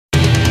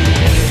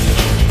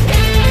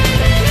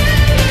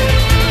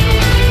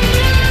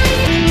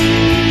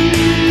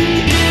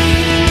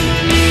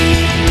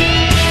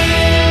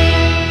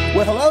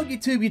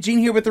YouTube, Eugene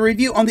here with a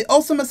review on the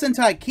Ohsama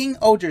Sentai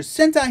King-Ohger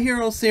Sentai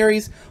Hero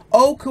Series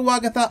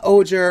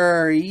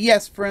OhKuwagataOhger.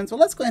 Yes, friends, well,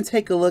 let's go ahead and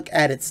take a look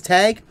at its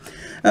tag.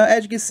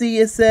 As you can see,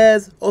 it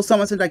says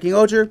Ohsama Sentai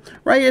King-Ohger.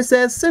 Right here it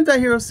says Sentai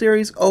Hero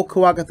Series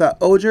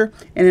OhKuwagataOhger.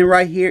 And then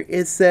right here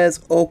it says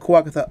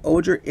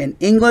OhKuwagataOhger in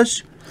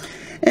English.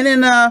 And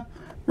then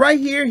right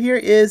here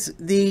is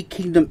the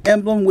Kingdom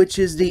emblem, which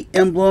is the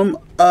emblem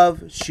of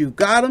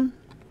Shugatum.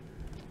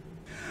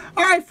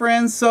 Alright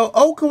friends, so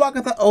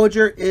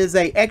OhKuwagataOhger is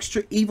a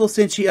extra evil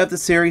Senshi of the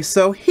series,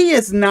 so he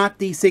is not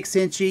the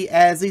 6th Senshi,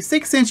 as the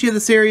 6th Senshi of the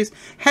series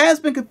has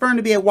been confirmed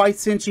to be a white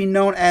Senshi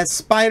known as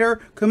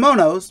Spider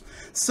Kimonos.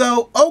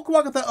 So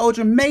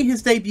OhKuwagataOhger made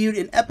his debut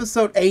in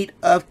episode 8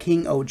 of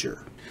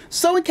King-Ohger.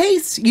 So in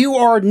case you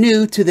are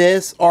new to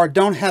this or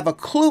don't have a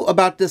clue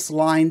about this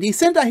line, the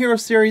Sentai Hero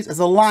series is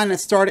a line that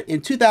started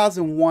in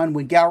 2001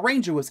 when Gal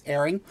Ranger was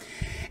airing.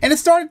 And it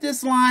started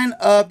this line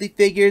of the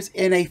figures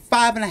in a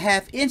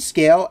 5.5-inch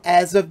scale.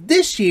 As of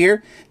this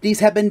year,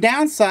 these have been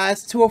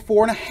downsized to a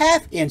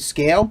 4.5-inch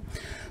scale.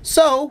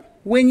 So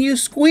when you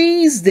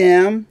squeeze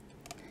them,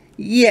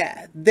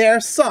 yeah, they're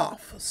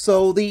soft.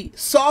 So the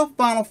soft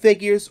vinyl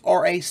figures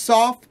are a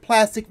soft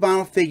plastic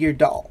vinyl figure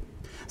doll.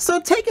 So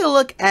taking a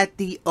look at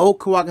the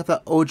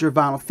OhKuwagataOhger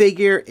vinyl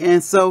figure,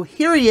 and so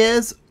here he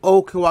is,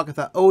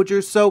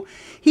 OhKuwagataOhger. So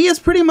he is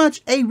pretty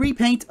much a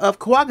repaint of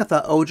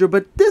KuwagataOhger,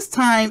 but this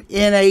time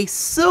in a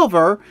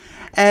silver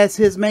as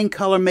his main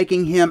color,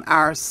 making him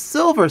our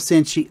silver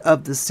Senshi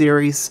of the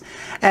series,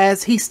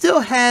 as he still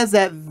has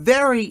that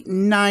very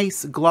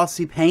nice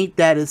glossy paint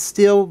that is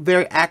still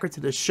very accurate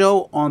to the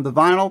show on the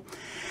vinyl.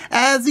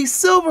 As the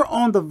silver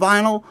on the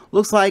vinyl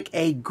looks like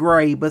a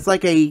gray, but it's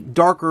like a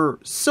darker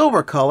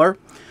silver color.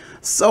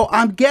 So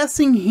I'm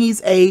guessing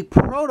he's a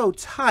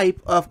prototype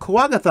of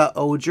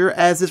KuwagataOhger,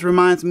 as this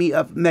reminds me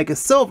of Mega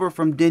Silver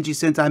from Denji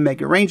Sentai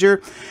Mega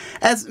Ranger,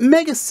 as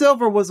Mega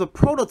Silver was a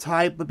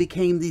prototype but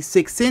became the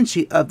 6th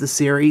Senshi of the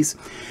series,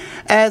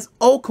 as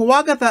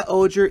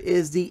OhKuwagataOhger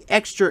is the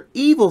extra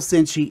evil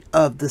Senshi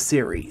of the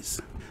series.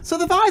 So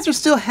the visor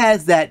still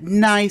has that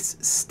nice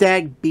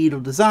stag beetle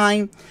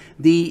design,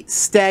 the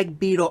stag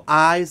beetle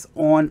eyes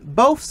on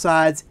both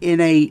sides in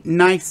a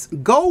nice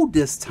gold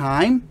this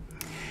time.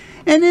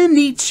 And then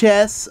the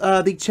chest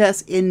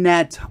in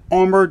that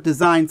armor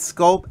design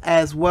sculpt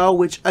as well,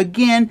 which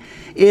again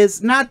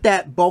is not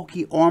that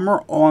bulky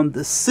armor on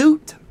the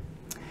suit.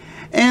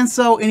 And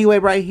so anyway,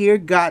 right here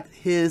got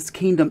his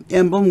Kingdom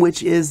emblem,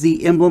 which is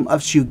the emblem of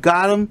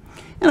Shugatum.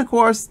 And of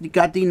course, you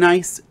got the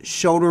nice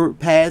shoulder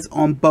pads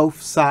on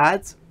both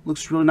sides.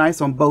 Looks really nice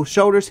on both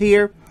shoulders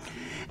here.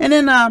 And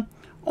then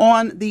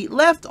on the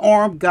left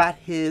arm, got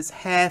his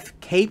half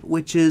cape,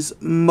 which is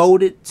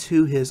molded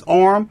to his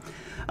arm.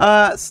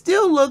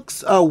 Still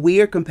looks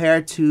weird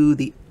compared to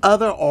the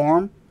other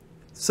arm.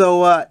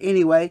 So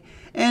anyway,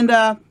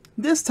 and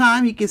this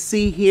time you can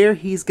see here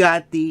he's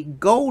got the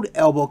gold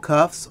elbow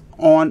cuffs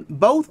on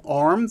both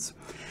arms,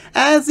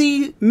 as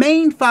the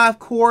main 5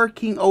 core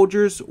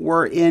King-Ohgers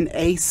were in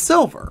a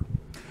silver.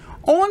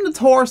 On the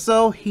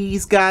torso,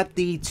 he's got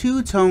the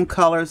 2-tone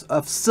colors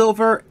of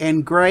silver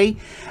and gray,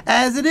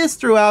 as it is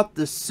throughout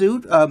the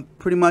suit,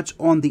 pretty much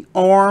on the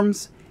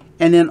arms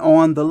and then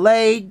on the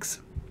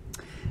legs.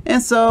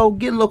 And so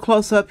getting a little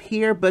close up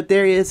here, but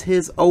there is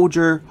his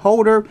Ohger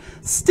holder,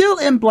 still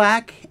in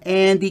black,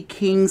 and the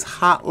King's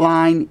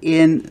hotline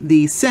in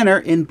the center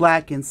in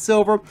black and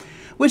silver,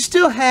 which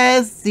still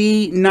has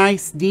the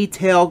nice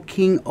detailed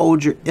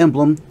King-Ohger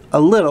emblem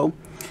a little.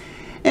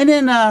 And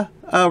then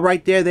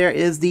right there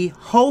is the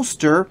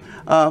holster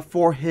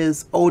for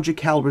his Ohger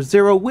Caliber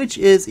 0, which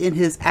is in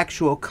his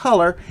actual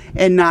color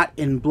and not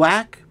in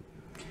black.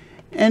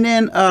 And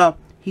then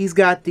he's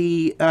got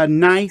the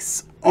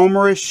nice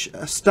armorish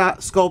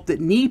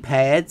sculpted knee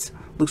pads.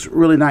 Looks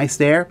really nice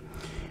there.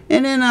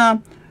 And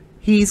then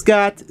he's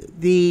got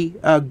the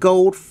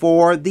gold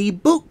for the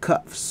boot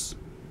cuffs.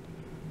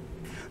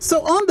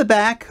 So on the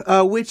back,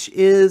 which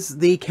is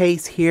the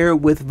case here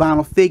with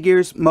vinyl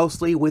figures,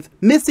 mostly with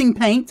missing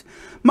paint,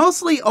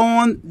 mostly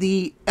on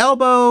the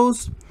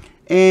elbows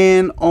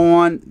and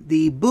on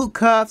the boot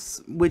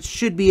cuffs, which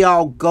should be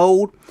all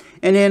gold.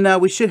 And then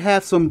we should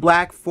have some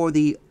black for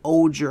the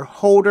Ohger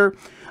holder.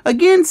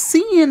 Again,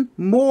 seeing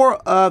more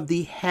of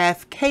the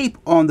half cape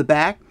on the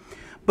back,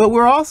 but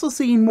we're also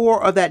seeing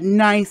more of that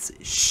nice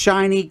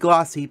shiny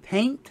glossy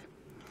paint.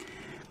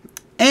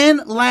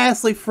 And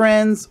lastly,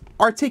 friends,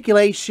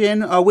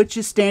 articulation, which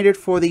is standard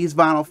for these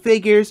vinyl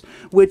figures,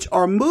 which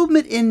are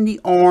movement in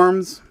the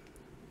arms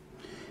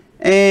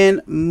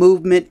and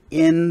movement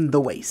in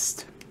the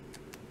waist.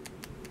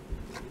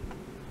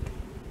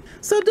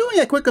 So doing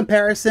a quick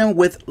comparison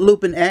with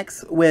Lupin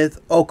X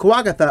with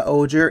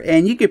OhKuwagataOhger,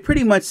 and you can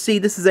pretty much see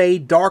this is a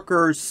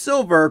darker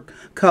silver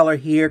color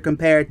here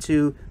compared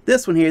to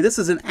this one here. This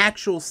is an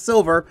actual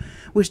silver,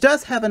 which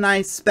does have a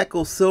nice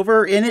speckled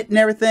silver in it and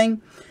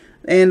everything.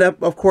 And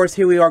of course,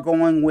 here we are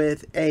going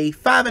with a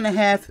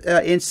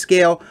 5.5 inch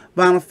scale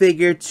vinyl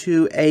figure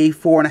to a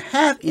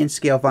 4.5 inch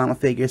scale vinyl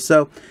figure.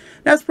 So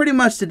that's pretty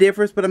much the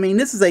difference. But I mean,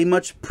 this is a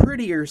much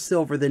prettier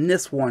silver than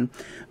this one.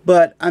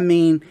 But I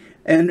mean,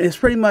 and it's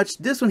pretty much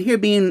this one here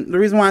being the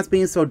reason why it's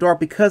being so dark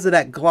because of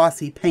that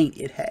glossy paint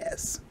it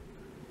has.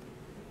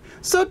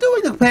 So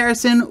doing a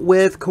comparison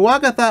with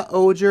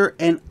OhKuwagataOhger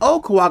and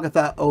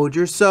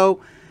OhKuwagataOhger.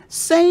 So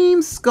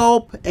same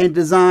sculpt and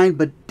design,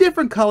 but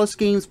different color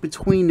schemes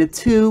between the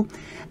two.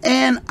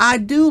 And I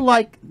do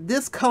like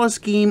this color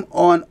scheme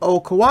on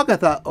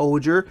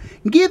OhKuwagataOhger,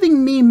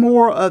 giving me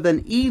more of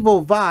an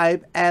evil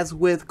vibe, as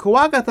with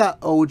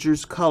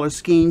OhKuwagataOhger's color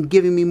scheme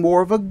giving me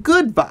more of a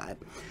good vibe.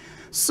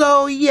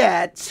 So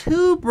yeah,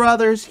 two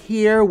brothers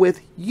here with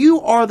You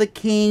Are the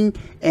King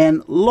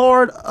and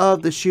Lord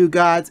of the Shoe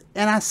Gods.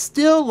 And I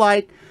still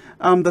like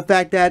the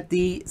fact that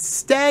the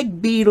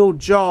stag beetle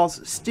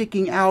jaws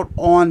sticking out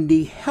on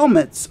the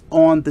helmets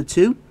on the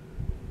two.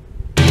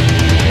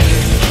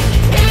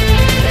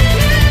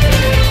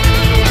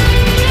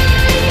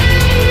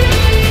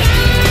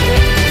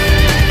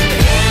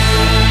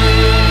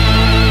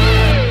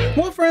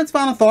 Well, friends,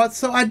 final thoughts.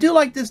 So I do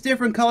like this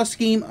different color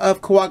scheme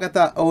of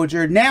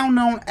OhKuwagataOhger, now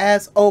known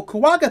as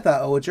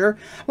OhKuwagataOhger.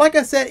 Like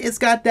I said, it's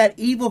got that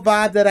evil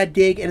vibe that I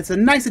dig, and it's a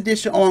nice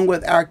addition along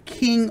with our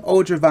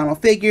King-Ōjā vinyl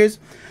figures.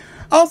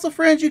 Also,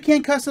 friends, you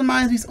can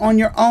customize these on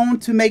your own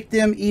to make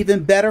them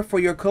even better for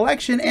your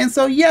collection. And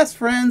so, yes,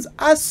 friends,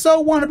 I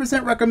so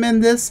 100%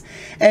 recommend this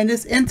and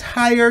this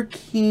entire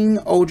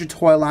King-Ōjā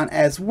toy line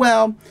as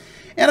well.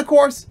 And of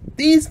course,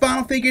 these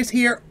vinyl figures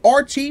here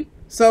are cheap.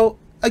 So,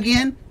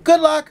 again,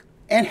 good luck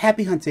and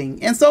happy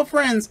hunting. And so,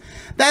 friends,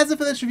 that's it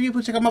for this review.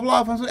 Please check out my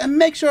blog and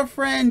make sure,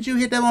 friends, you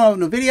hit that one on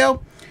the new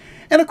video.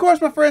 And of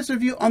course, my friends,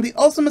 review on the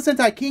Ohsama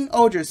Sentai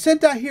King-Ohger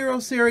Sentai Hero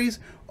Series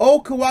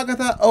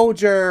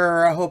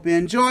OhKuwagataOhger. I hope you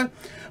enjoy.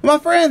 My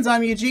friends,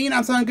 I'm Eugene.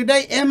 I'm saying good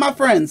day. And my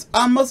friends,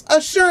 I most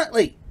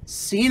assuredly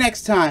see you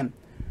next time.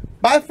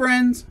 Bye,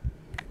 friends.